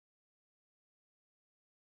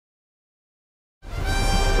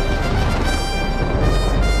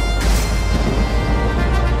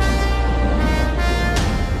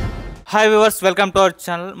Hi viewers, welcome to our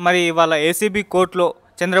channel. మరి ఇవాళ ACB కోర్టులో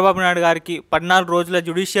చంద్రబాబు నాయుడు గారికి 14 రోజుల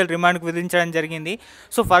జ్యుడిషియల్ రిమాండ్కు విధించడం జరిగింది.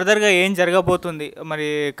 సో ఫర్దర్గా ఏం జరగబోతుంది, మరి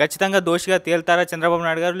ఖచ్చితంగా దోషిగా తేల్తారా చంద్రబాబు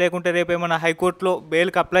నాయుడు గారు, లేకుంటే రేపు ఏమైనా హైకోర్టులో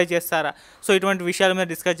బెయిల్కి అప్లై చేస్తారా? సో ఇటువంటి విషయాల మీద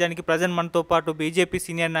డిస్కస్ చేయడానికి ప్రజెంట్ మనతో పాటు బీజేపీ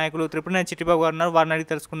సీనియర్ నాయకులు చిట్టి బాబు గారు ఉన్నారు. వారిని అడిగి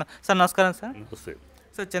తెలుసుకుందాం. సార్ నమస్కారం సార్.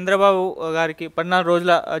 సో చంద్రబాబు గారికి 14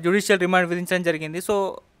 రోజుల జ్యుడిషియల్ రిమాండ్ విధించడం జరిగింది. సో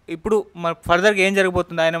ఇప్పుడు ఫర్దర్గా ఏం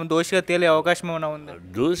జరగబోతుంది? ఆయన దోషిగా తేలే అవకాశం ఏమైనా ఉంది?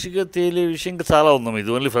 దోషిగా తేలే విషయం ఇంకా చాలా ఉందాం.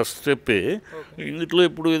 ఇది ఓన్లీ ఫస్ట్ స్టెప్పే. ఇందులో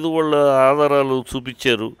ఇప్పుడు ఏదో వాళ్ళ ఆధారాలు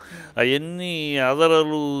చూపించారు. అవన్నీ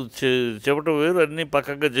ఆధారాలు చెప్పడం వేరు, అన్నీ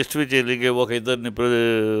పక్కగా జస్టిఫై చేయలేక ఒక ఇద్దరిని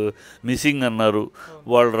మిస్సింగ్ అన్నారు,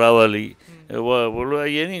 వాళ్ళు రావాలి. వాళ్ళు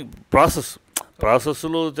అవన్నీ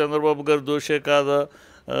ప్రాసెస్లో చంద్రబాబు గారు దోషే కాదా,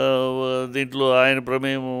 దీంట్లో ఆయన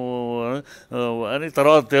ప్రమేయం అని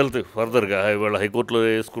తర్వాత తేలుతాయి ఫర్దర్గా. వాళ్ళ హైకోర్టులో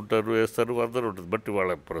వేస్తారు, ఫర్దర్ ఉంటుంది. బట్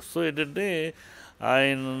వాళ్ళ ప్రస్తుతం ఏంటంటే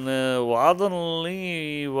ఆయన వాదనల్ని,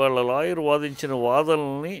 వాళ్ళ లాయర్ వాదించిన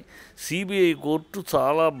వాదనల్ని సిబిఐ కోర్టు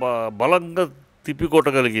చాలా బలంగా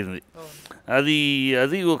తిప్పికొట్టగలిగింది.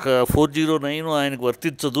 అది ఒక 409 ఆయనకు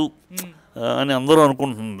వర్తించదు అని అందరూ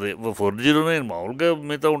అనుకుంటుంది. 409 మామూలుగా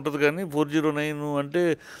మిగతా ఉంటుంది, కానీ 409 అంటే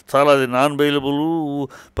చాలా అది నాన్ బెయిలబుల్,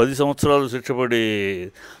 10 సంవత్సరాలు శిక్ష పడే,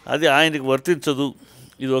 అది ఆయనకి వర్తించదు.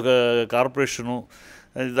 ఇది ఒక కార్పొరేషను.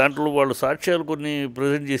 దాంట్లో వాళ్ళు సాక్ష్యాలు కొన్ని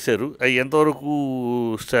ప్రజెంట్ చేశారు. అవి ఎంతవరకు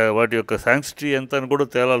వాటి యొక్క శాంక్సిటీ ఎంత అని కూడా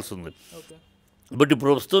తేలాల్సి ఉంది. బట్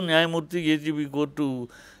ఇప్పుడు ప్రస్తుతం న్యాయమూర్తి, ఏసీబీ కోర్టు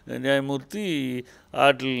న్యాయమూర్తి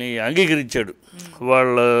వాటిని అంగీకరించాడు,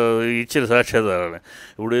 వాళ్ళ ఇచ్చిన సాక్ష్యాధారాన్ని.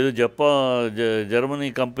 ఇప్పుడు ఏదో జర్మనీ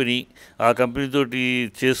కంపెనీ, ఆ కంపెనీతోటి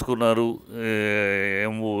చేసుకున్నారు,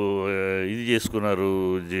 ఇది చేసుకున్నారు,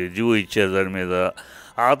 జియో ఇచ్చారు దాని మీద.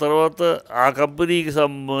 ఆ తర్వాత ఆ కంపెనీకి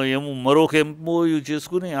మరొక ఎంఓయూ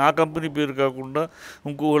చేసుకుని ఆ కంపెనీ పేరు కాకుండా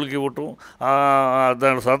ఇంకొకరికి ఇవ్వటం,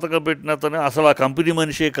 దాని సంతకం పెట్టిన అతనే అసలు ఆ కంపెనీ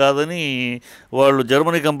మనిషే కాదని వాళ్ళు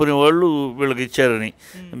జర్మనీ కంపెనీ వాళ్ళు వీళ్ళకి ఇచ్చారని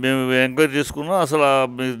మేము ఎంక్వైరీ చేసుకున్నాం. అసలు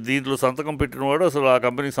దీంట్లో సంతకం పెట్టినవాడు అసలు ఆ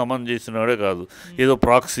కంపెనీకి సంబంధం చేసినవాడే కాదు, ఏదో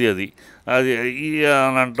ప్రాక్సీ అది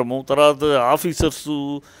అని అంటాము. తర్వాత ఆఫీసర్సు,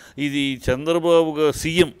 ఇది చంద్రబాబుగా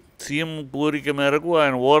సీఎం కోరిక మేరకు,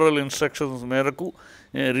 ఆయన ఓరల్ ఇన్స్ట్రక్షన్స్ మేరకు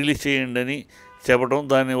రిలీజ్ చేయండి అని చెప్పడం,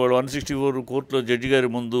 దాన్ని వాళ్ళు 164 కోర్టులో జడ్జి గారి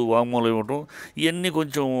ముందు వాంగ్మూలం ఇవ్వటం, ఇవన్నీ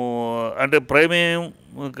కొంచెం అంటే ప్రమేయం,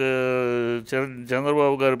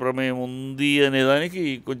 చంద్రబాబు గారి ప్రమేయం ఉంది అనేదానికి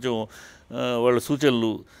కొంచెం వాళ్ళ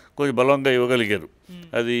సూచనలు కొంచెం బలంగా ఇవ్వగలిగారు.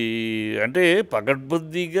 అది అంటే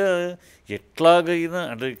పకడ్బందీగా ఎట్లాగైనా,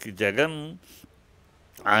 అంటే జగన్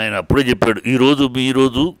ఆయన అప్పుడే చెప్పాడు,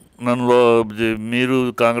 ఈరోజు మీరు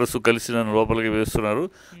కాంగ్రెస్ కలిసి నన్ను లోపలికి వేస్తున్నారు,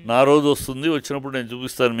 నా రోజు వస్తుంది, వచ్చినప్పుడు నేను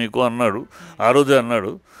చూపిస్తాను మీకు అన్నాడు. ఆ రోజే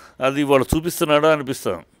అన్నాడు. అది వాళ్ళు చూపిస్తున్నాడా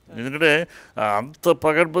అనిపిస్తాను. ఎందుకంటే అంత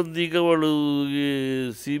పకడ్బందీగా వాళ్ళు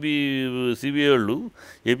సిబిఐ వాళ్ళు,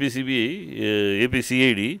 ఏపీ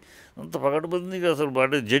సిఐడి అంత పకడ్బందీగా అసలు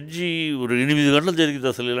అంటే జడ్జి 8 గంటలు జరిగింది.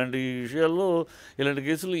 అసలు ఇలాంటి విషయాల్లో, ఇలాంటి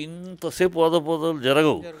కేసులు ఇంతసేపు వాదపోదాలు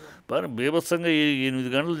జరగవు. కానీ బీభత్సంగా 8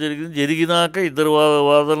 గంటలు జరిగినాక ఇద్దరు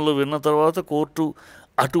వాదనలు విన్న తర్వాత కోర్టు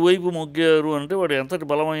అటువైపు మొగ్గారు. అంటే వాడు ఎంతటి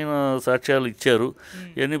బలమైన సాక్ష్యాలు ఇచ్చారు,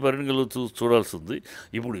 ఇవన్నీ పరిణితులు చూడాల్సి ఉంది.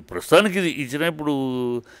 ఇప్పుడు ప్రస్తుతానికి ఇది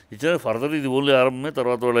ఇచ్చిన ఫర్దర్ ఇది ఓన్లీ ఆరంభమే.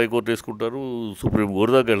 తర్వాత వాళ్ళు హైకోర్టు వేసుకుంటారు, సుప్రీం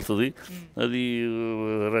కోర్టు దాకా వెళ్తుంది. అది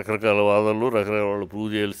రకరకాల వాదనలు, రకరకాల వాళ్ళు ప్రూవ్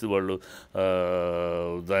చేయాల్సి, వాళ్ళు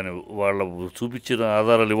వాళ్ళ చూపించిన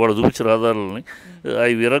ఆధారాలని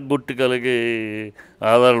అవి విరగ్గొట్టి కలిగే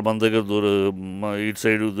ఆధారాలు మన దగ్గర ఇటు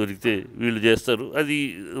సైడు దొరికితే వీళ్ళు చేస్తారు. అది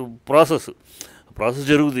ప్రాసెస్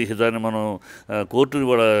జరుగుతుంది. దాన్ని మనం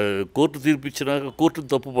కోర్టు తీర్పు ఇచ్చినాక కోర్టును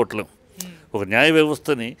తప్పు పట్టలేం. ఒక న్యాయ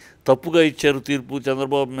వ్యవస్థని తప్పుగా ఇచ్చారు తీర్పు,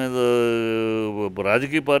 చంద్రబాబు మీద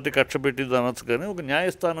రాజకీయ పార్టీ కక్ష పెట్టింది అనొచ్చు, కానీ ఒక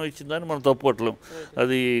న్యాయస్థానం ఇచ్చిందని మనం తప్పు పట్టలేం.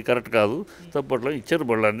 అది కరెక్ట్ కాదు, తప్పు పట్టలేం. ఇచ్చారు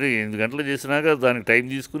వాళ్ళు అన్నీ 8 గంటలు చేసినాక దానికి టైం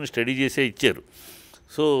తీసుకుని స్టడీ చేసే ఇచ్చారు.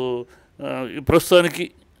 సో ప్రస్తుతానికి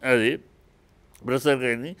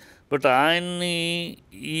అయింది. బట్ ఆయన్ని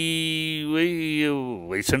ఈ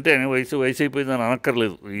వయసు అంటే ఆయన వయసు అయిపోయిందని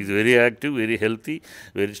అనక్కర్లేదు. Is very active, very healthy,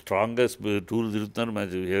 very స్ట్రాంగ్గా టూర్ తిరుగుతున్నారు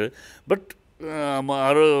మంచి. బట్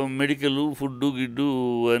మెడికల్, ఫుడ్డు గిడ్డు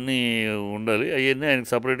అన్నీ ఉండాలి. అవన్నీ ఆయనకు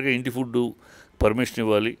సపరేట్గా ఇంటి ఫుడ్డు పర్మిషన్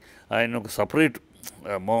ఇవ్వాలి. ఆయన ఒక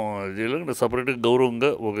సపరేట్గా గౌరవంగా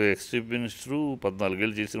ఒక చీఫ్ మినిస్టరు, 14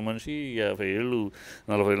 ఏళ్ళు చేసిన మనిషి, 50 ఏళ్ళు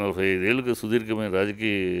 45 ఏళ్ళుగా సుదీర్ఘమైన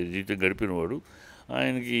రాజకీయ జీవితం గడిపినవాడు,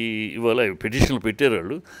 ఆయనకి ఇవాళ పిటిషన్లు పెట్టారు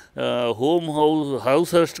వాళ్ళు.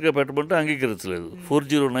 హౌస్ అరెస్ట్గా పెట్టమంటే అంగీకరించలేదు.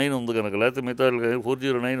 409 ఉంది కనుక, లేకపోతే మిగతా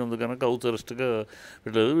 409 ఉంది కనుక హౌస్ అరెస్ట్గా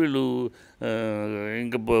పెట్టలేదు. వీళ్ళు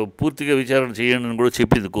ఇంకా పూర్తిగా విచారణ చేయండి అని కూడా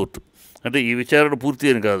చెప్పింది కోర్టు. అంటే ఈ విచారణ పూర్తి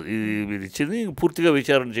అని కాదు, ఇది మీరు ఇచ్చింది పూర్తిగా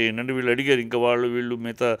విచారణ చేయండి అంటే వీళ్ళు అడిగారు. ఇంకా వీళ్ళు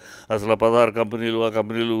మిగతా అసలు 16 కంపెనీలు, ఆ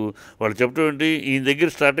కంపెనీలు వాళ్ళు చెప్పడం ఏంటి, ఈయన దగ్గర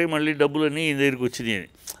స్టార్ట్ అయ్యి మళ్ళీ డబ్బులన్నీ ఈయన దగ్గరికి వచ్చినాయి అని.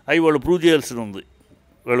 అవి వాళ్ళు ప్రూవ్ చేయాల్సి ఉంది.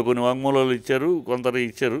 వాళ్ళు కొన్ని వాంగ్మూలాలు ఇచ్చారు, కొంత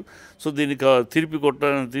ఇచ్చారు. సో దీనికి తిరిపి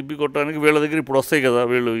కొట్టడానికి వీళ్ళ దగ్గర ఇప్పుడు వస్తాయి కదా,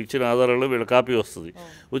 వీళ్ళు ఇచ్చిన ఆధారాలు వీళ్ళ కాపీ వస్తుంది.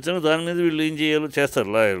 వచ్చిన దాని మీద వీళ్ళు ఏం చేయాలో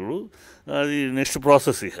చేస్తారు లాయర్లు. అది next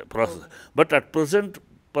process. But at present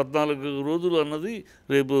 14 రోజులు అన్నది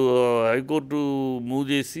రేపు హైకోర్టు మూవ్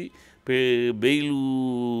చేసి బెయిల్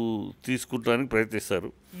తీసుకుంటానికి ప్రయత్నిస్తారు.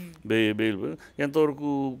 బెయిల్ ఎంతవరకు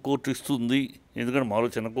కోర్టు ఇస్తుంది, ఎందుకంటే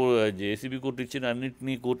మామూలు చిన్న జేసీబీ కోర్టు ఇచ్చిన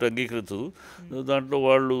అన్నింటినీ కోర్టు అంగీకరించదు. దాంట్లో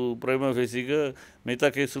వాళ్ళు ప్రైమా ఫేసీగా మిగతా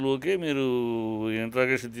కేసులోకే మీరు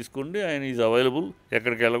ఇంట్రాగేషన్ తీసుకోండి, ఆయన ఈజ్ అవైలబుల్,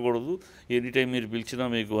 ఎక్కడికి వెళ్ళకూడదు, ఎనీ టైం మీరు పిలిచినా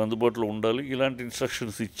మీకు అందుబాటులో ఉండాలి, ఇలాంటి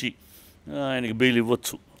ఇన్స్ట్రక్షన్స్ ఇచ్చి ఆయనకి బెయిల్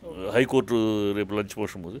ఇవ్వచ్చు. హైకోర్టు రేపు లంచ్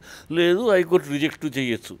మోషన్ పోదు, లేదు హైకోర్టు రిజెక్ట్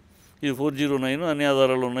చేయొచ్చు. ఇది 409 అన్ని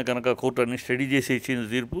ఆధారాలు ఉన్నాయి కనుక కోర్టు అన్ని స్టడీ చేసి ఇచ్చిన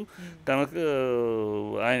తీర్పు కనుక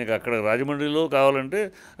ఆయనకి అక్కడ రాజమండ్రిలో కావాలంటే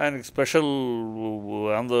ఆయనకి స్పెషల్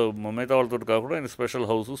మిగతా వాళ్ళతో కాకుండా ఆయన స్పెషల్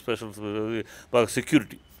హౌస్, స్పెషల్ బాగా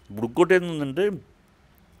సెక్యూరిటీ. ఇప్పుడు ఇంకోటి ఏంటంటే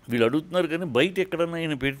వీళ్ళు అడుగుతున్నారు కానీ బయట ఎక్కడన్నా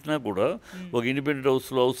ఆయన పెట్టినా కూడా ఒక ఇండిపెండెంట్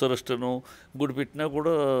హౌస్ అరెస్ట్ అనో ఇంకోటి పెట్టినా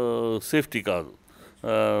కూడా సేఫ్టీ కాదు.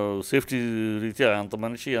 సేఫ్టీ రీత్యా అంత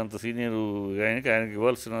మనిషి, అంత సీనియర్ ఆయనకి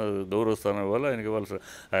ఇవ్వాల్సిన గౌరవస్థానం ఇవ్వాలి. ఆయనకి ఇవ్వాల్సిన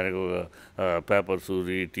ఆయనకు పేపర్స్,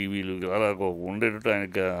 టీవీలు అలా ఉండేటట్టు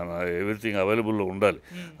ఆయనకి ఎవ్రీథింగ్ అవైలబుల్లో ఉండాలి.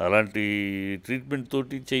 అలాంటి ట్రీట్మెంట్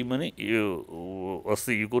తోటి చేయమని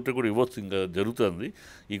వస్తే ఈ కోర్టు కూడా ఇవ్వచ్చు. ఇంకా జరుగుతుంది,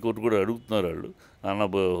 ఈ కోర్టు కూడా అడుగుతున్నారు వాళ్ళు.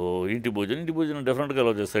 ఇంటి భోజనం డెఫినెట్గా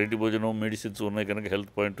అలా చేస్తారు. ఇంటి భోజనం, మెడిసిన్స్ ఉన్నాయి కనుక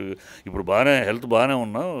హెల్త్ పాయింట్ ఇప్పుడు హెల్త్ బాగానే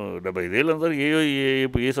ఉన్నా 75 ఏళ్ళు అందరూ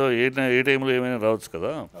ఏ టైంలో ఏమైనా రావచ్చు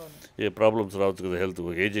కదా, ఏ ప్రాబ్లమ్స్ రావచ్చు కదా హెల్త్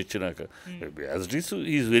ఏజ్ ఇచ్చినాక. As it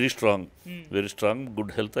is very strong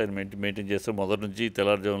good health ఆయన మెయింటైన్ చేస్తే మొదటి నుంచి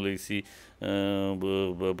తెల్లారుజాములు వేసి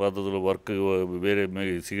పద్ధతిలో వర్క్, వేరే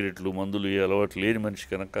సిగరెట్లు, మందులు ఏ అలవాటు లేని మనిషి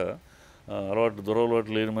కనుక,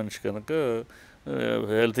 దురలవాటు లేని మనిషి కనుక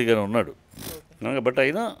హెల్తీగానే ఉన్నాడు. బట్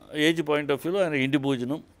అయినా ఏజ్ పాయింట్ ఆఫ్ వ్యూలో ఆయన ఇంటి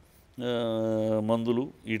భోజనం, మందులు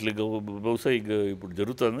వీటికి బహుశా ఇప్పుడు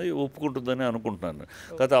జరుగుతుంది, ఒప్పుకుంటుందని అనుకుంటున్నాను.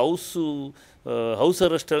 కాకపోతే హౌస్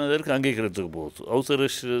అరెస్ట్ అనేదానికి అంగీకరించకపోవచ్చు. హౌస్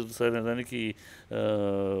అరెస్ట్ అనేదానికి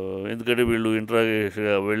ఎందుకంటే వీళ్ళు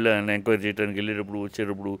వెళ్ళి ఆయన ఎంక్వైరీ చేయడానికి వెళ్ళేటప్పుడు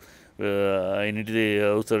వచ్చేటప్పుడు ఆయన ఇంటి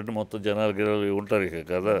హౌస్ అరెస్ట్ మొత్తం జనాలు ఉంటారు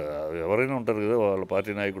కదా, ఎవరైనా ఉంటారు కదా వాళ్ళ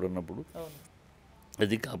పార్టీ నాయకుడు ఉన్నప్పుడు.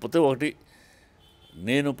 అది కాకపోతే ఒకటి,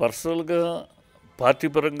 నేను పర్సనల్గా పార్టీ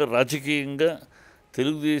పరంగా రాజకీయంగా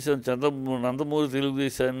తెలుగుదేశం నందమూరి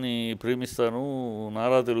తెలుగుదేశాన్ని ప్రేమిస్తాను,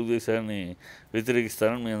 నారా తెలుగుదేశాన్ని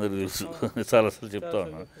వ్యతిరేకిస్తానని మీ అందరికీ తెలుసు, చాలాసార్లు చెప్తా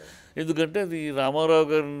ఉన్నాను. ఎందుకంటే అది రామారావు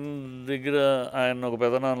గారి దగ్గర ఆయన ఒక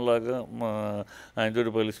పెదనాన్నలాగా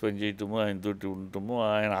ఆయనతోటి కలిసి పనిచేయటము, ఆయనతోటి ఉండటము,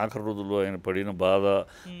 ఆయన ఆఖరి రోజుల్లో ఆయన పడిన బాధ,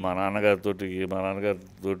 మా నాన్నగారితో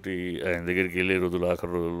ఆయన దగ్గరికి వెళ్ళే రోజులు,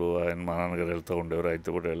 ఆఖరి రోజుల్లో మా నాన్నగారు వెళ్తూ ఉండేవారు,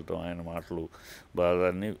 ఆయనతో కూడా వెళ్తాం, ఆయన మాటలు బాధ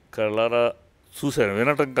అన్నీ కళ్ళారా చూశాను,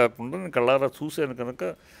 వినటం కాకుండా నేను కళ్ళారా చూశాను కనుక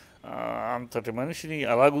అంతటి మనిషిని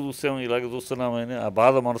ఇలాగ చూస్తున్నామని ఆ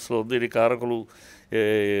బాధ మనసులో ఉంది. ఇది కారకులు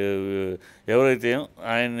ఎవరైతే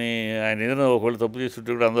ఆయన ఏదైనా ఒకవేళ తప్పు చేస్తుంటే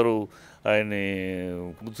కూడా అందరూ ఆయన్ని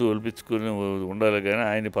ఒలిపించుకొని ఉండాలి. కానీ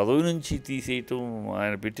ఆయన పదవి నుంచి తీసేయటం,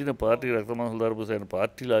 ఆయన పెట్టిన పార్టీ రక్తమాంసాలు దారిపోసి ఆయన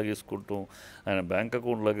పార్టీ లాగేసుకుంటాం, ఆయన బ్యాంక్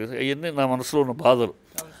అకౌంట్ లాగేసి, అవన్నీ నా మనసులో ఉన్న బాధలు.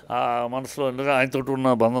 ఆ మనసులో ఆయనతో ఉన్న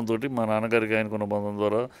బంధంతో, మా నాన్నగారికి ఆయనకున్న బంధం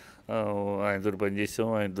ద్వారా ఆయనతో పనిచేసాం,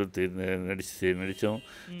 ఆయనతో నడిచాం.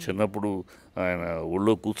 చిన్నప్పుడు ఆయన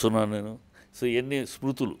ఒళ్ళో కూర్చున్నాను నేను. సో ఇవన్నీ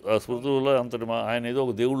స్మృతులు. ఆ స్మృతుల్లో అంతటి ఆయన ఏదో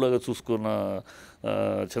ఒక దేవుళ్ళలాగా చూసుకున్న,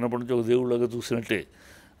 చిన్నప్పటి నుంచి ఒక దేవుళ్ళలాగా చూసినట్టే.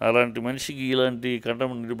 అలాంటి మనిషికి ఇలాంటి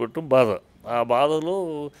కంఠం నిలబెట్టడం బాధ.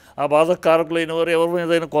 ఆ బాధ కారకులైన వారు ఎవరి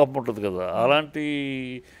మీదైనా కోపం ఉంటుంది కదా, అలాంటి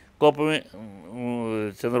కోపమే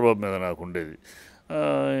చంద్రబాబు మీద నాకు ఉండేది.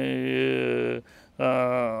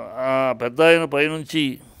 ఆ పెద్ద ఆయన పైనుంచి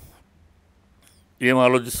ఏం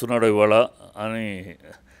ఆలోచిస్తున్నాడో ఇవాళ అని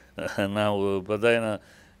నా పెద్ద ఆయన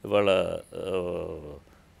ఇవాళ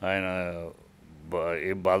ఆయన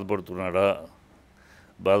ఏం బాధపడుతున్నాడా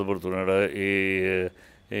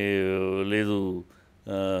లేదు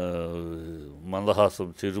మందహాసం,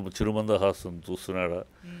 చిరుమందహాసం చూస్తున్నాడా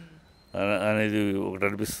అనేది ఒకటి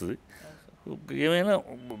అనిపిస్తుంది. ఏమైనా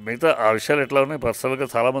మిగతా ఆ విషయాలు ఎట్లా ఉన్నాయి, పర్సనల్గా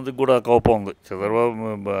చాలామందికి కూడా కోపం ఉంది. చంద్రబాబు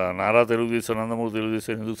నారా తెలుగుదేశం, నందమూరి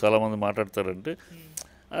తెలుగుదేశం ఎందుకు చాలామంది మాట్లాడతారంటే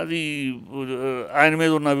అది ఆయన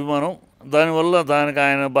మీద ఉన్న అభిమానం, దానివల్ల దానికి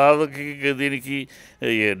ఆయన బాధకి దీనికి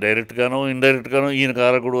డైరెక్ట్గానో ఇండైరెక్ట్గానో ఈయన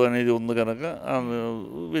కారకుడు అనేది ఉంది కనుక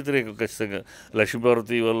వ్యతిరేకం ఖచ్చితంగా.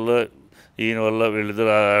 లక్ష్మీపార్వతి వల్ల ఈయన వల్ల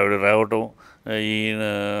వీళ్ళిద్దరు ఆవిడ రావటం, ఈయన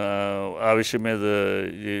ఆ విషయం మీద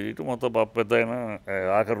ఇటు మొత్తం పెద్ద ఆయన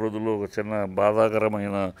ఆఖరి రోజుల్లో ఒక చిన్న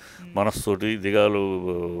బాధాకరమైన మనస్తోటి దిగాలు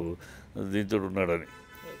దీంతో ఉన్నాడని.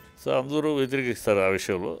 సో అందరూ వ్యతిరేకిస్తారు ఆ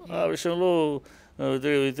విషయంలో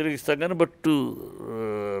వ్యతిరేకిస్తాం. కానీ బట్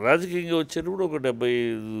రాజకీయంగా వచ్చేటప్పుడు ఒక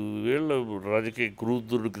 75 ఏళ్ళ రాజకీయ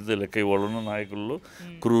క్రూరుడు కింద లెక్క వాళ్ళు ఉన్న నాయకుల్లో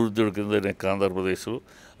క్రూరుడు కింద లెక్క ఆంధ్రప్రదేశ్లో.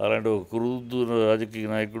 అలాంటి ఒక క్రూరు రాజకీయ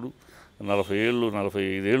నాయకుడు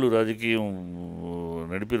 45 ఏళ్ళు రాజకీయం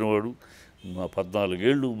నడిపినవాడు, 14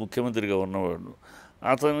 ఏళ్ళు ముఖ్యమంత్రిగా ఉన్నవాడు.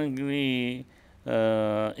 అతనికి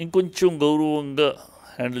ఇంకొంచెం గౌరవంగా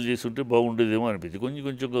హ్యాండిల్ చేసి ఉంటే బాగుండేదేమో అనిపించింది.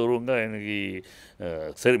 కొంచెం గౌరవంగా ఆయనకి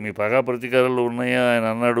సరే మీ పగా ప్రతీకారాలు ఉన్నాయా ఆయన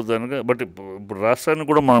అన్నాడు దానిగా. బట్ ఇప్పుడు రాష్ట్రాన్ని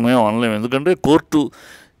కూడా మనమేం అనలేము, ఎందుకంటే కోర్టు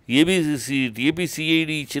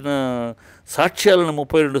ఏపీసీఐడి ఇచ్చిన సాక్ష్యాలను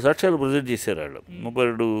 32 సాక్ష్యాలు ప్రజెంట్ చేశారు. వాళ్ళు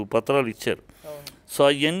 32 పత్రాలు ఇచ్చారు. సో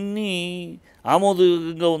అవన్నీ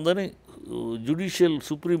ఆమోదంగా ఉందని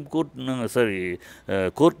సుప్రీం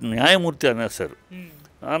కోర్టు న్యాయమూర్తి అనేసారు.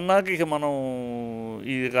 అన్నాక ఇక మనం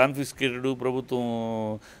ఇది కాన్ఫిస్కేటెడ్ ప్రభుత్వం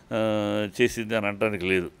చేసింది అని అనడానికి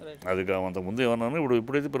లేదు. అది అంతకుముందు ఏమన్నాను.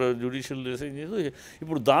 ఎప్పుడైతే జ్యుడిషియల్ డిసైడ్ చేసి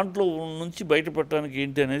ఇప్పుడు దాంట్లో నుంచి బయటపడటానికి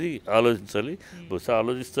ఏంటి అనేది ఆలోచించాలి. బహుశా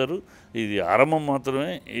ఆలోచిస్తారు. ఇది ఆరంభం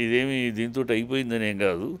మాత్రమే, ఇదేమి దీంతో అయిపోయిందని ఏం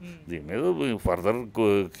కాదు. దీని మీద ఫర్దర్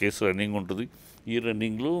కేసు రన్నింగ్ ఉంటుంది. ఈ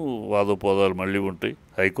రన్నింగ్లో వాదోపోదాలు మళ్ళీ ఉంటాయి.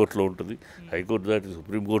 హైకోర్టులో ఉంటుంది, హైకోర్టు దాటి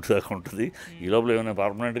సుప్రీంకోర్టు దాకా ఉంటుంది. ఈ లోపల ఏమైనా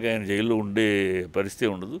పర్మనెంట్గా ఆయన జైల్లో ఉండే పరిస్థితి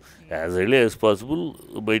ఉండదు. యాజ్ ఎర్లీ యాజ్ పాసిబుల్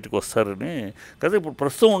బయటకు వస్తారని కదా. ఇప్పుడు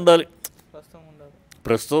ప్రస్తుతం ఉండాలి.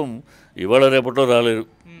 ప్రస్తుతం ఇవాళ రేపట్లో రాలేరు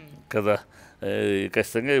కదా.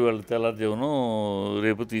 ఖచ్చితంగా ఇవాళ తెల్లారుజామును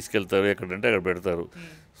రేపు తీసుకెళ్తారు, ఎక్కడంటే అక్కడ పెడతారు.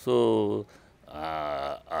 సో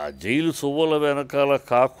ఆ జైలు సువ్వల వెనకాల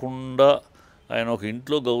కాకుండా ఆయన ఒక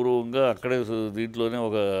ఇంట్లో గౌరవంగా అక్కడే దీంట్లోనే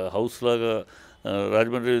ఒక హౌస్ లాగా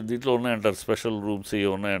రాజమండ్రి దీంట్లో ఉన్నాయంటారు, స్పెషల్ రూమ్స్ ఇవి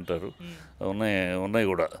ఉన్నాయంటారు. ఉన్నాయి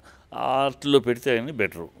కూడా. వాటిలో పెడితే ఆయన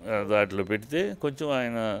బెటరు. వాటిలో పెడితే కొంచెం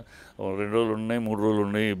ఆయన 2 రోజులు ఉన్నాయి, 3 రోజులు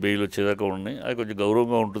ఉన్నాయి, బెయిల్ వచ్చేదాకా ఉన్నాయి. అది కొంచెం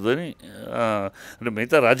గౌరవంగా ఉంటుందని. అంటే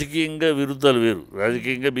మిగతా రాజకీయంగా విరుద్ధాలు వేరు.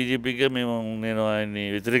 రాజకీయంగా బీజేపీగా నేను ఆయన్ని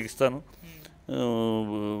వ్యతిరేకిస్తాను,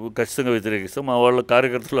 ఖచ్చితంగా వ్యతిరేకిస్తాం. మా వాళ్ళ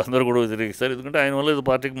కార్యకర్తలు అందరూ కూడా వ్యతిరేకిస్తారు. ఎందుకంటే ఆయన వల్ల ఏదో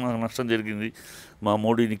పార్టీకి మాకు నష్టం జరిగింది. మా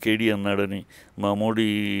మోడీని కేడీ అన్నాడని, మా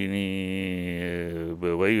మోడీని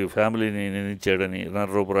ఫ్యామిలీని నిందించాడని,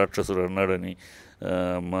 నరరూప రాక్షసుడు అన్నాడని,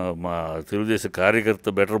 మా తెలుగుదేశం కార్యకర్త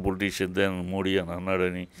బెటర్ పొలిటీషియన్ దాన్ మోడీ అని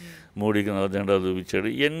అన్నాడని, మోడీకి జెండాలు చూపించాడు.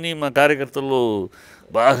 ఇవన్నీ మా కార్యకర్తల్లో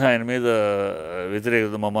బాగా ఆయన మీద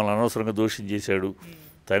వ్యతిరేకత, మమ్మల్ని అనవసరంగా దోషం చేశాడు,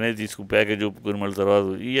 తనే తీసుకుని ప్యాకేజ్ ఒప్పుకొని మళ్ళీ తర్వాత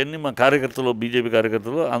ఇవన్నీ మా కార్యకర్తలు, బీజేపీ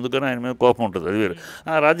కార్యకర్తలు, అందుకని ఆయన మీద కోపం ఉంటుంది. అది వేరు.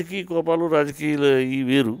 ఆ రాజకీయ కోపాలు రాజకీయాలు ఈ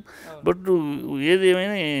వేరు. బట్ ఏది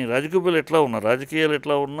ఏమైనా రాజకీయాలు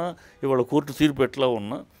ఎట్లా ఉన్నా ఇవాళ కోర్టు తీర్పు ఎట్లా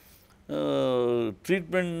ఉన్నా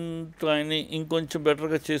ట్రీట్మెంట్ ఆయన్ని ఇంకొంచెం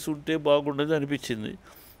బెటర్గా చేసి ఉంటే బాగుండేది అనిపించింది.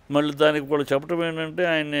 మళ్ళీ దానికి వాళ్ళు చెప్పడం ఏంటంటే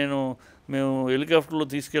మేము హెలికాప్టర్లో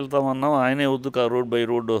తీసుకెళ్తామన్నాం, ఆయనే వద్దు రోడ్ బై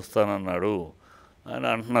రోడ్డు వస్తానన్నాడు అని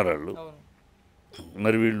అంటున్నారు వాళ్ళు.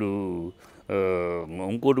 మరి వీళ్ళు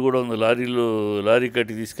ఇంకోటి కూడా ఉంది, లారీ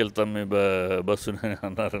కట్టి తీసుకెళ్తాం మేము బస్సుని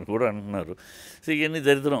అన్నారని కూడా అంటున్నారు. సో ఇవన్నీ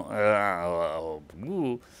దరిద్రం.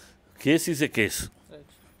 కేసు ఈజ్ ఏ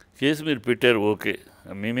కేసు మీరు పెట్టారు, ఓకే,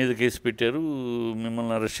 మీ మీద కేసు పెట్టారు,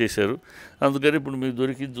 మిమ్మల్ని అరెస్ట్ చేశారు, అందుకని ఇప్పుడు మీరు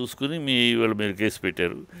దొరికింది చూసుకుని మీరు కేసు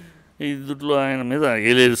పెట్టారు. ఇందులో ఆయన మీద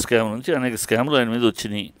ఏలేరు స్కామ్ నుంచి అనేక స్కామ్లు ఆయన మీద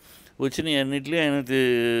వచ్చినాయి. అన్నింటినీ ఆయన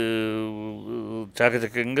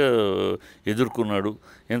చాకచక్యంగా ఎదుర్కొన్నాడు.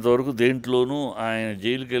 ఇంతవరకు దేంట్లోనూ ఆయన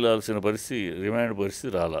జైలుకి వెళ్ళాల్సిన పరిస్థితి, రిమాండ్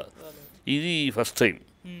పరిస్థితి రాలా. ఇది ఫస్ట్ టైం.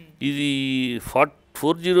 ఇది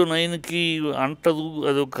 409కి అంటదు,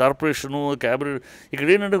 అది ఒక కార్పొరేషను, క్యాబినెట్. ఇక్కడ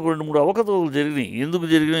ఏంటంటే 2-3 అవకతవకలు జరిగినాయి. ఎందుకు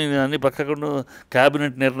జరిగినాయి అన్నీ పక్కకుండా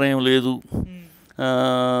క్యాబినెట్ నిర్ణయం లేదు,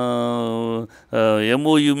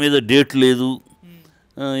 ఎంఓయూ మీద డేట్ లేదు,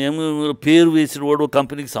 ఎంఓయూలో పేరు వేసిన వాడు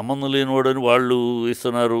కంపెనీకి సంబంధం లేనివాడు అని వాళ్ళు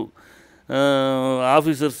ఇస్తున్నారు.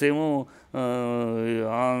 ఆఫీసర్స్ ఏమో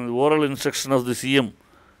oral instruction of the CM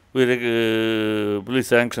వేరే పోలీస్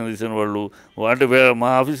శాంక్షన్ తీసిన వాళ్ళు, అంటే మా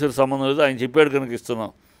ఆఫీసర్ సంబంధం లేదు, ఆయన చెప్పాడు కనుక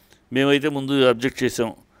ఇస్తున్నాం, మేమైతే ముందు అబ్జెక్ట్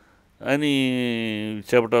చేసాం అని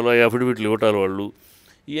చెప్పటాలు, అఫిడవిట్లు ఇవ్వటాలు వాళ్ళు.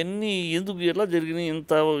 ఇవన్నీ ఎందుకు ఎట్లా జరిగినాయి?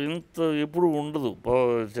 ఇంత ఎప్పుడు ఉండదు.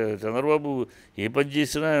 చంద్రబాబు ఏ పని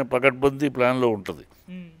చేసినా పకడ్బందీ ప్లాన్లో ఉంటుంది.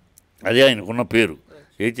 అదే ఆయనకున్న పేరు.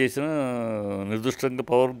 ఏ చేసినా నిర్దిష్టంగా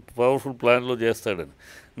పవర్ఫుల్ ప్లాన్లో చేస్తాడని.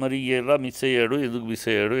 మరి ఎలా మిస్ అయ్యాడు, ఎందుకు మిస్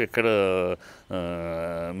అయ్యాడు, ఎక్కడ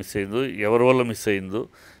మిస్ అయిందో, ఎవరి వల్ల మిస్ అయిందో,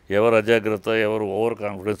 ఎవరు అజాగ్రత్త, ఎవరు ఓవర్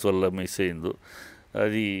కాన్ఫిడెన్స్ వల్ల మిస్ అయిందో,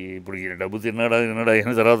 అది ఇప్పుడు ఈయన డబ్బు తిన్నాడా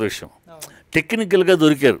అయిన తర్వాత విషయం. టెక్నికల్గా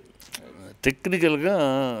దొరికారు. టెక్నికల్గా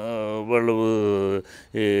వాళ్ళు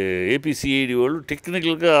ఏపీసీఐడి వాళ్ళు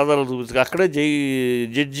టెక్నికల్గా ఆధారాలు చూపించారు. అక్కడే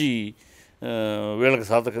జడ్జి వీళ్ళకి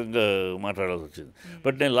సాధకంగా మాట్లాడాల్సి వచ్చింది.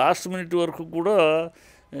 బట్ నేను లాస్ట్ మినిట్ వరకు కూడా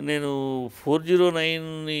నేను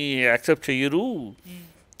 409ని యాక్సెప్ట్ చెయ్యరు,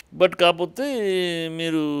 బట్ కాకపోతే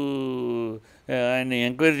మీరు ఆయన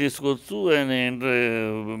ఎంక్వైరీ చేసుకోవచ్చు, ఆయన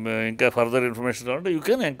ఇంకా ఫర్దర్ ఇన్ఫర్మేషన్ కావాలంటే you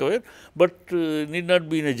can enquire, but need not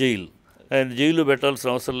be in a jail. ఆయన జైల్లో పెట్టాల్సిన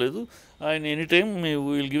అవసరం లేదు. ఆయన any time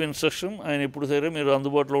will give instruction. ఆయన ఎప్పుడు సరే మీరు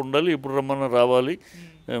అందుబాటులో ఉండాలి, ఎప్పుడు రమ్మన్నా రావాలి.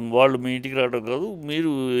 వాళ్ళు మీ ఇంటికి రావడం కాదు,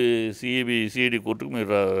 మీరు సిఐడి కోర్టుకు మీరు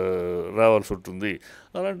రావాల్సి ఉంటుంది.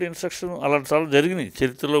 అలాంటి ఇన్స్ట్రక్షన్ అలాంటి చాలా జరిగినాయి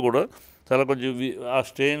చరిత్రలో కూడా. చాలా కొంచెం ఆ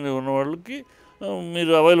స్టేజ్ ఉన్న వాళ్ళకి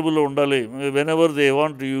మీరు అవైలబుల్లో ఉండాలి. When ever they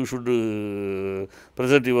want you should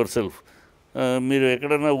present your self. మీరు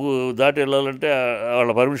ఎక్కడైనా దాటి వెళ్ళాలంటే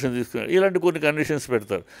వాళ్ళ పర్మిషన్ తీసుకుని ఇలాంటి కొన్ని కండిషన్స్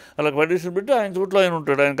పెడతారు. అలా కండిషన్ పెట్టి ఆయన చోట్ల ఆయన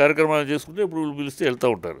ఉంటాడు, ఆయన కార్యక్రమాలు చేసుకుంటే ఇప్పుడు పిలిస్తే వెళ్తూ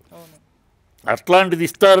ఉంటారు. అట్లాంటిది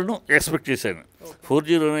ఇస్తారని ఎక్స్పెక్ట్ చేశాను.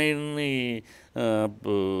 409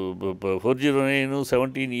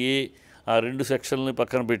 17A ఆ 2 సెక్షన్లని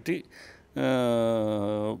పక్కన పెట్టి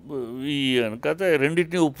ఈ కథ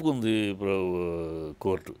రెండింటినీ ఒప్పుకుంది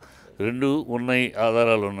కోర్టు. 2 ఉన్నాయి,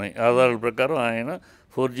 ఆధారాలు ఉన్నాయి. ఆధారాల ప్రకారం ఆయన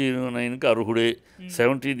 409కి అర్హుడే,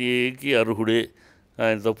 17Aకి అర్హుడే,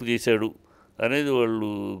 ఆయన తప్పు చేశాడు అనేది వాళ్ళు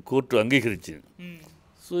కోర్టు అంగీకరించింది.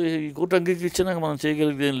 సో ఈ కోర్టు అంగీకరించినాక మనం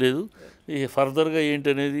చేయగలిగేది ఏం లేదు. ఈ ఫర్దర్గా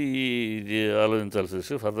ఏంటనేది ఆలోచించాల్సి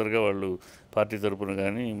వస్తే ఫర్దర్గా వాళ్ళు పార్టీ తరపున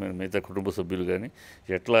కానీ మిగతా కుటుంబ సభ్యులు కానీ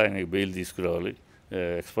ఎట్లా ఆయనకి బెయిల్ తీసుకురావాలి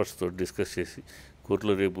ఎక్స్పర్ట్స్తో డిస్కస్ చేసి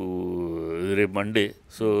కోర్టులో రేపు Monday.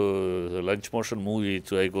 So lunch motion move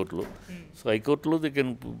చేయొచ్చు హైకోర్టులో. సో హైకోర్టులో దే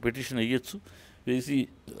కెన్ పిటిషన్ వేయచ్చు, వేసి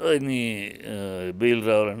ఆయన్ని బెయిల్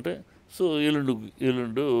రావాలంటే సో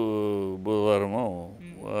ఎల్లుండు బుధవారమో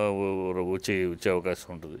వచ్చే అవకాశం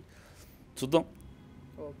ఉంటుంది, చూద్దాం.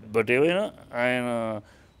 బట్ ఏమైనా ఆయన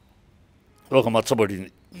ఒక మచ్చబడింది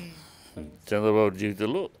చంద్రబాబు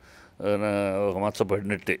జీవితంలో, ఒక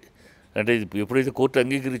మచ్చబడినట్టే. అంటే ఎప్పుడైతే కోర్టు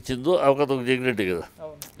అంగీకరించిందో అవకతవక జరిగినట్టే కదా.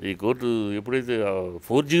 ఈ కోర్టు ఎప్పుడైతే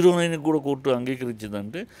 409కి కూడా కోర్టు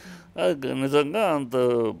అంగీకరించిందంటే నిజంగా అంత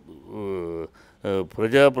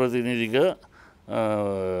ప్రజాప్రతినిధిగా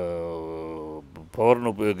పవర్ను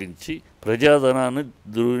ఉపయోగించి ప్రజాధనాన్ని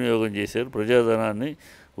దుర్వినియోగం చేశారు. ప్రజాధనాన్ని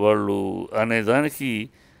వాళ్ళు అనేదానికి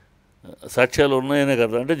సాక్ష్యాలు ఉన్నాయనే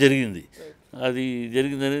కదా, అంటే జరిగింది, అది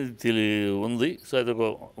జరిగిందనేది ఉంది. సో అది ఒక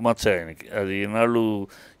మచ్చ ఆయనకి. అది ఈనాళ్ళు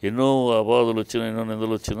ఎన్నో అపవాదులు వచ్చినా, ఎన్నో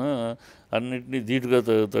నిందలు వచ్చినా అన్నింటినీ ధీటుగా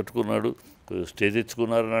తట్టుకున్నాడు. స్టే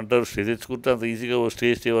తెచ్చుకున్నారని అంటారు. స్టే తెచ్చుకుంటే అంత ఈజీగా స్టే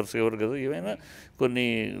ఎవరు కదా. ఏమైనా కొన్ని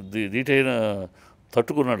ధీటైన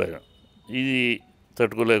తట్టుకున్నాడు ఆయన. ఇది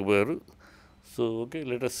తట్టుకోలేకపోయారు. So okay,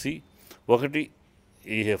 let us see. ఒకటి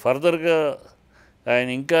ఈ ఫర్దర్గా ఆయన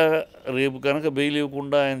ఇంకా రేపు కనుక బెయిల్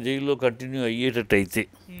ఇవ్వకుండా ఆయన జైల్లో కంటిన్యూ అయ్యేటట్టయితే,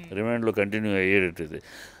 రిమాండ్లో కంటిన్యూ అయ్యేటట్టయితే,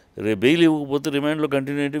 రేపు బెయిల్ ఇవ్వకపోతే రిమాండ్లో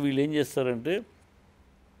కంటిన్యూ అయితే వీళ్ళు ఏం చేస్తారంటే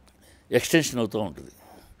ఎక్స్టెన్షన్ అవుతూ ఉంటుంది.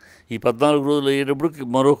 ఈ 14 రోజులు అయ్యేటప్పుడు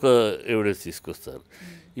మరొక ఎవిడెన్స్ తీసుకొస్తారు.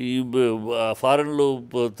 ఈ ఫారెన్లో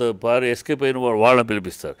ఎస్కేప్ అయిన వాళ్ళని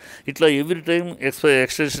పిలిపిస్తారు. ఇట్లా ఎవ్రీ టైం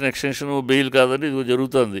ఎక్స్టెన్షన్ బెయిల్ కాదని ఇది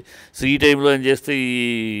జరుగుతుంది. సో ఈ టైంలో ఆయన చేస్తే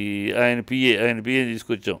ఆయన పిఏని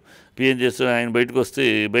తీసుకొచ్చాం, పిఏని చేస్తే ఆయన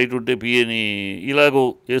బయట ఉంటే పిఏని ఇలాగో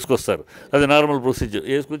వేసుకొస్తారు. అది నార్మల్ ప్రొసీజర్.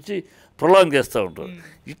 వేసుకొచ్చి ప్రొలాంగ్ చేస్తూ ఉంటారు.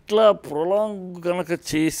 ఇట్లా ప్రొలాంగ్ కనుక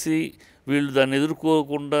చేసి వీళ్ళు దాన్ని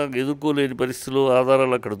ఎదుర్కోలేని పరిస్థితిలో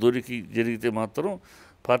ఆధారాలు అక్కడ జరిగితే మాత్రం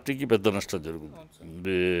పార్టీకి పెద్ద నష్టం జరుగుతుంది.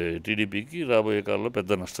 టీడీపీకి రాబోయే కాలంలో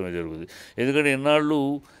పెద్ద నష్టమే జరుగుతుంది. ఎందుకంటే ఎన్నాళ్ళు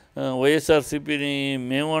వైఎస్ఆర్సీపీని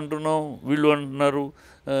మేము అంటున్నాం, వీళ్ళు అంటున్నారు,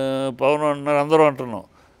 పవన్ అంటున్నారు, అందరూ అంటున్నాం.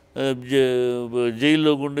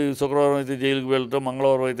 జైల్లో ఉండి శుక్రవారం అయితే జైలుకి వెళ్తాం,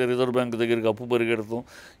 మంగళవారం అయితే రిజర్వ్ బ్యాంక్ దగ్గరికి అప్పు పరిగెడతాం,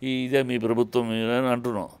 ఇదే మీ ప్రభుత్వం అని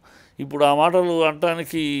అంటున్నాం. ఇప్పుడు ఆ మాటలు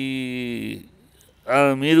అనటానికి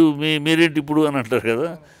మీరేంటి ఇప్పుడు అని అంటారు కదా.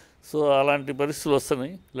 సో అలాంటి పరిస్థితులు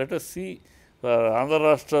వస్తున్నాయి. Let us see. ఆంధ్ర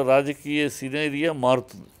రాష్ట్ర రాజకీయ సినేరియా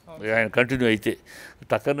మారుతుంది ఆయన కంటిన్యూ అయితే.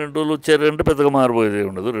 టక్కన 2 రోజులు వచ్చారంటే పెద్దగా మారిపోయేది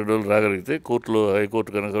ఉండదు. 2 రోజులు రాగలిగితే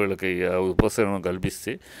హైకోర్టు కనుక వీళ్ళకి ఉపశమనం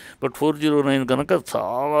కల్పిస్తే. బట్ 409 కనుక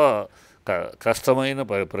చాలా కష్టమైన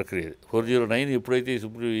ప్రక్రియ. 409 ఎప్పుడైతే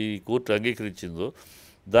ఈ కోర్టు అంగీకరించిందో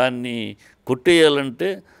దాన్ని కొట్టేయాలంటే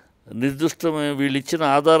నిర్దిష్టమైన వీళ్ళు ఇచ్చిన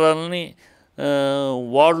ఆధారాలని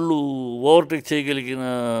వాళ్ళు ఓవర్టేక్ చేయగలిగిన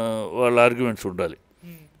వాళ్ళ ఆర్గ్యుమెంట్స్ ఉండాలి.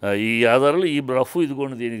 ఈ ఆధారాలు ఈ రఫ్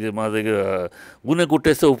ఇదిగోండి దీనికి మా దగ్గర గునె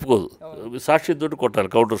కొట్టేస్తే ఒప్పుకోదు, సాక్షితో కొట్టాలి,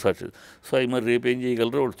 కౌంటర్ సాక్షి. సో అవి మరి రేపు ఏం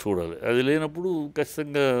చేయగలరో వాళ్ళు చూడాలి. అది లేనప్పుడు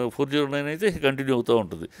ఖచ్చితంగా 409 అయితే కంటిన్యూ అవుతూ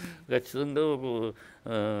ఉంటుంది. ఖచ్చితంగా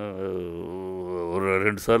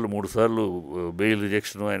 2 సార్లు 3 సార్లు బెయిల్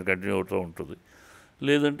రిజెక్షన్ ఆయన కంటిన్యూ అవుతూ ఉంటుంది.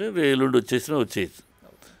 లేదంటే ఎల్లుండి వచ్చేసినా వచ్చేయచ్చు.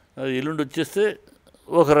 అది ఎల్లుండి వచ్చేస్తే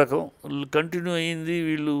ఒక రకం కంటిన్యూ అయ్యింది.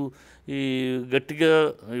 వీళ్ళు ఈ గట్టిగా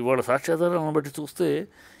ఇవాళ సాక్ష్యాధారాలను బట్టి చూస్తే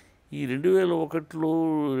ఈ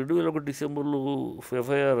 2001 డిసెంబర్లో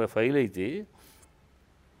ఎఫ్ఐఆర్ ఫైల్ అయితే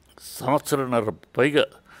సంవత్సరంన్నర పైగా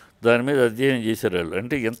దాని మీద అధ్యయనం చేశారు వాళ్ళు.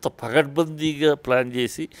 అంటే ఎంత పకడ్బందీగా ప్లాన్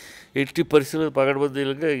చేసి ఎట్టి పరిస్థితుల్లో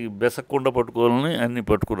పకడ్బందీలుగా బెసక్కుండా పట్టుకోవాలని అన్నీ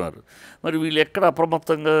పట్టుకున్నారు. మరి వీళ్ళు ఎక్కడ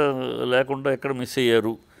అప్రమత్తంగా లేకుండా ఎక్కడ మిస్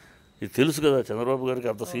అయ్యారు? ఇది తెలుసు కదా చంద్రబాబు గారికి,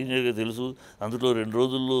 అంత సీనియర్గా తెలుసు. అందులో 2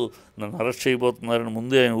 రోజుల్లో నన్ను అరెస్ట్ చేయబోతున్నారని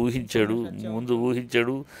ముందే ఆయన ఊహించాడు.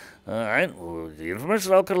 ఆయన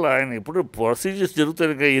ఇన్ఫర్మేషన్ రాకర్లా, ఆయన ఎప్పుడు ప్రొసీజర్స్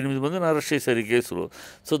జరుగుతాయి. ఇంకా 8 మందిని అరెస్ట్ చేశారు ఈ కేసులో.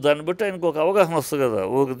 సో దాన్ని బట్టి ఆయనకు ఒక అవగాహన వస్తుంది కదా,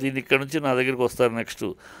 దీన్ని ఇక్కడ నుంచి నా దగ్గరికి వస్తారు నెక్స్ట్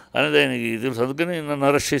అనేది ఆయనకి తెలుసు. అందుకని నన్ను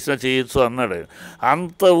అరెస్ట్ చేసినా చేయొచ్చు అన్నాడు ఆయన.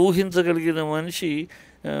 అంత ఊహించగలిగిన మనిషి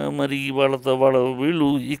మరి వీళ్ళు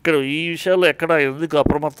ఇక్కడ ఈ విషయాల్లో ఎక్కడ ఎందుకు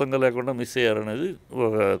అప్రమత్తంగా లేకుండా మిస్ అయ్యారనేది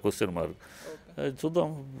ఒక క్వశ్చన్ మార్క్. అది చూద్దాం.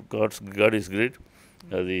 God is great.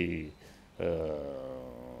 అది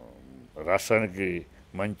రాష్ట్రానికి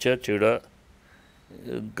మంచా చెడా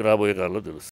రాబోయే కాలంలో తెలుస్తుంది.